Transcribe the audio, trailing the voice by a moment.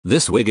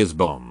This wig is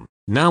bomb.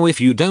 Now if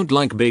you don't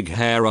like big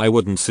hair I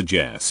wouldn't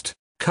suggest.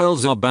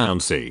 Curls are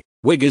bouncy.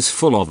 Wig is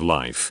full of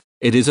life.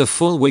 It is a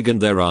full wig and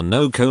there are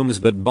no combs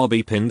but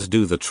bobby pins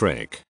do the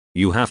trick.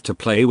 You have to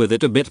play with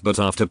it a bit but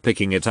after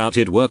picking it out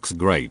it works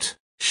great.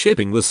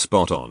 Shipping was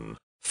spot on.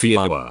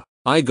 Fiawa.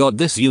 I got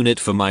this unit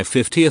for my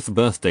 50th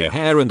birthday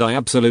hair and I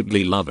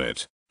absolutely love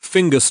it.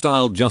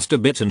 Fingerstyle just a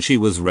bit and she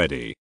was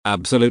ready.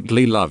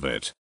 Absolutely love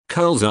it.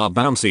 Curls are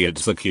bouncy,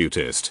 it's the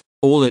cutest.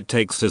 All it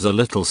takes is a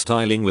little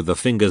styling with the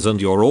fingers and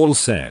you're all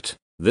set.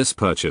 This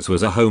purchase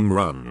was a home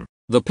run.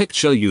 The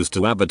picture used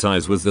to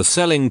advertise was the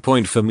selling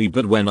point for me,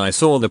 but when I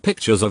saw the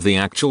pictures of the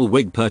actual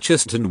wig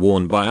purchased and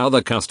worn by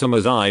other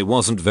customers I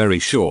wasn't very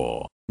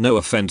sure. No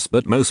offense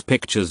but most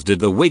pictures did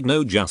the wig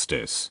no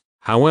justice.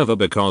 However,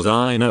 because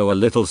I know a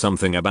little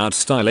something about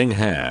styling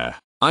hair,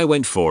 I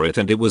went for it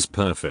and it was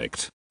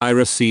perfect. I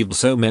received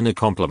so many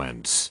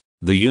compliments.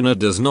 The unit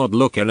does not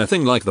look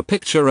anything like the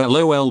picture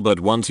lol, but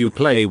once you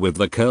play with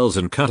the curls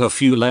and cut a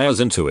few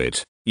layers into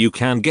it, you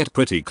can get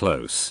pretty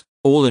close.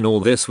 All in all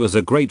this was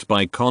a great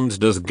buy. Cons: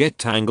 does get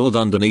tangled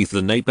underneath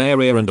the nape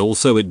area and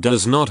also it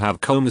does not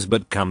have combs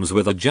but comes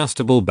with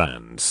adjustable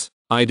bands.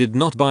 I did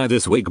not buy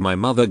this wig, my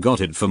mother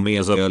got it for me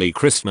as an early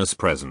Christmas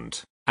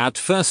present. At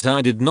first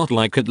I did not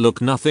like it,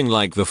 looked nothing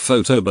like the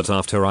photo, but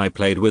after I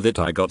played with it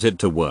I got it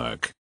to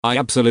work. I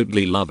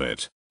absolutely love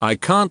it. I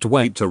can't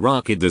wait to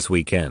rock it this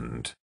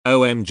weekend.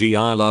 OMG,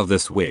 I love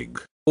this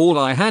wig. All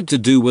I had to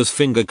do was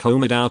finger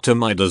comb it out to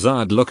my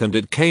desired look and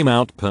it came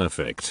out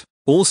perfect.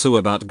 Also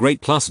about great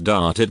plus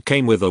dart, it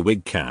came with a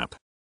wig cap.